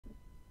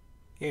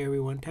Hey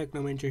everyone,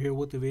 Technomentary here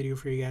with the video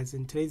for you guys.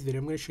 In today's video,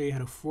 I'm going to show you how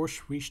to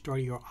force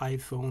restart your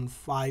iPhone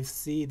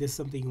 5C. This is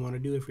something you want to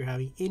do if you're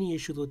having any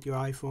issues with your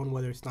iPhone,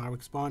 whether it's not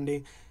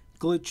responding,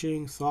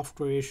 glitching,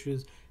 software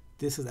issues.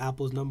 This is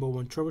Apple's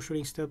 #1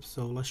 troubleshooting step,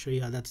 so let's show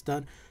you how that's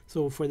done.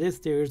 So for this,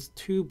 there's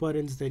two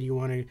buttons that you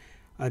want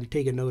to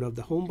take a note of,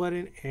 the home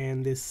button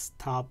and this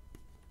top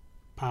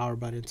power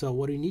button. So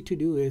what you need to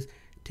do is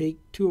take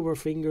two of our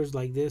fingers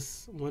like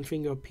this, one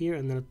finger up here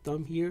and then a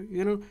thumb here.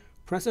 You're going to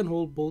press and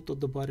hold both of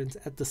the buttons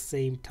at the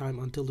same time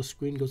until the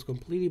screen goes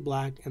completely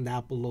black and the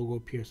Apple logo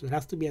appears. So it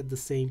has to be at the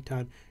same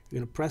time. You're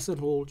going to press and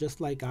hold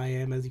just like I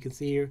am, as you can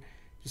see here.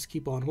 Just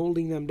keep on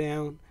holding them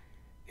down,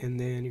 and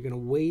then you're going to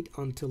wait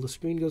until the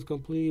screen goes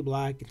completely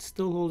black and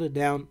still hold it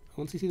down.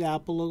 Once you see the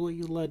Apple logo,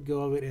 you let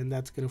go of it, and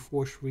that's going to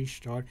force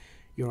restart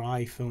your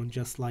iPhone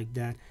just like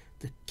that.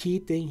 The key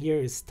thing here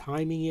is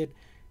timing it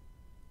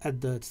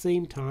at the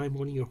same time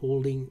when you're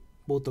holding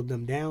both of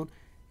them down.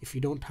 If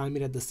you don't time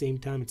it at the same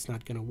time, it's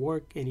not going to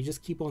work, and you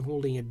just keep on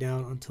holding it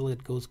down until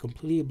it goes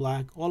completely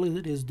black. All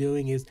it is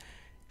doing is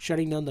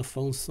shutting down the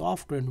phone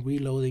software and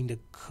reloading the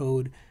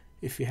code.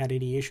 If you had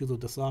any issues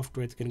with the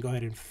software, it's going to go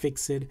ahead and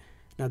fix it.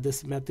 Now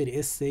this method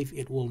is safe.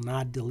 It will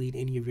not delete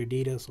any of your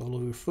data, so all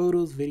of your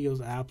photos, videos,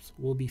 apps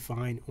will be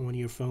fine on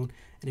your phone.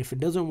 And if it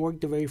doesn't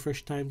work the very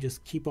first time,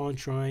 just keep on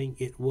trying.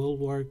 It will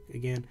work.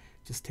 Again,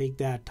 just take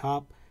that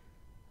top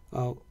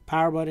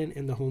power button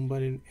and the home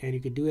button, and you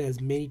can do it as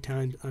many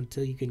times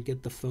until you can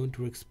get the phone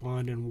to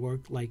respond and work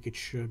like it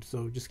should.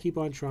 So just keep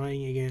on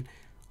trying. Again,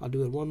 I'll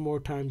do it one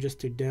more time just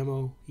to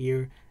demo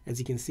here. As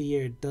you can see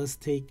here, it does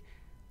take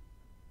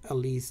at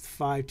least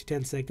 5 to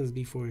 10 seconds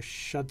before it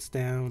shuts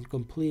down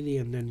completely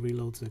and then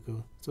reloads the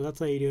code. So that's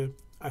how you do it.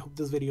 I hope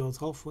this video was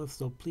helpful,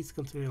 so please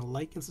consider a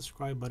like and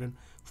subscribe button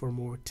for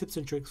more tips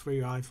and tricks for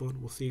your iPhone.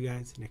 We'll see you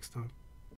guys next time.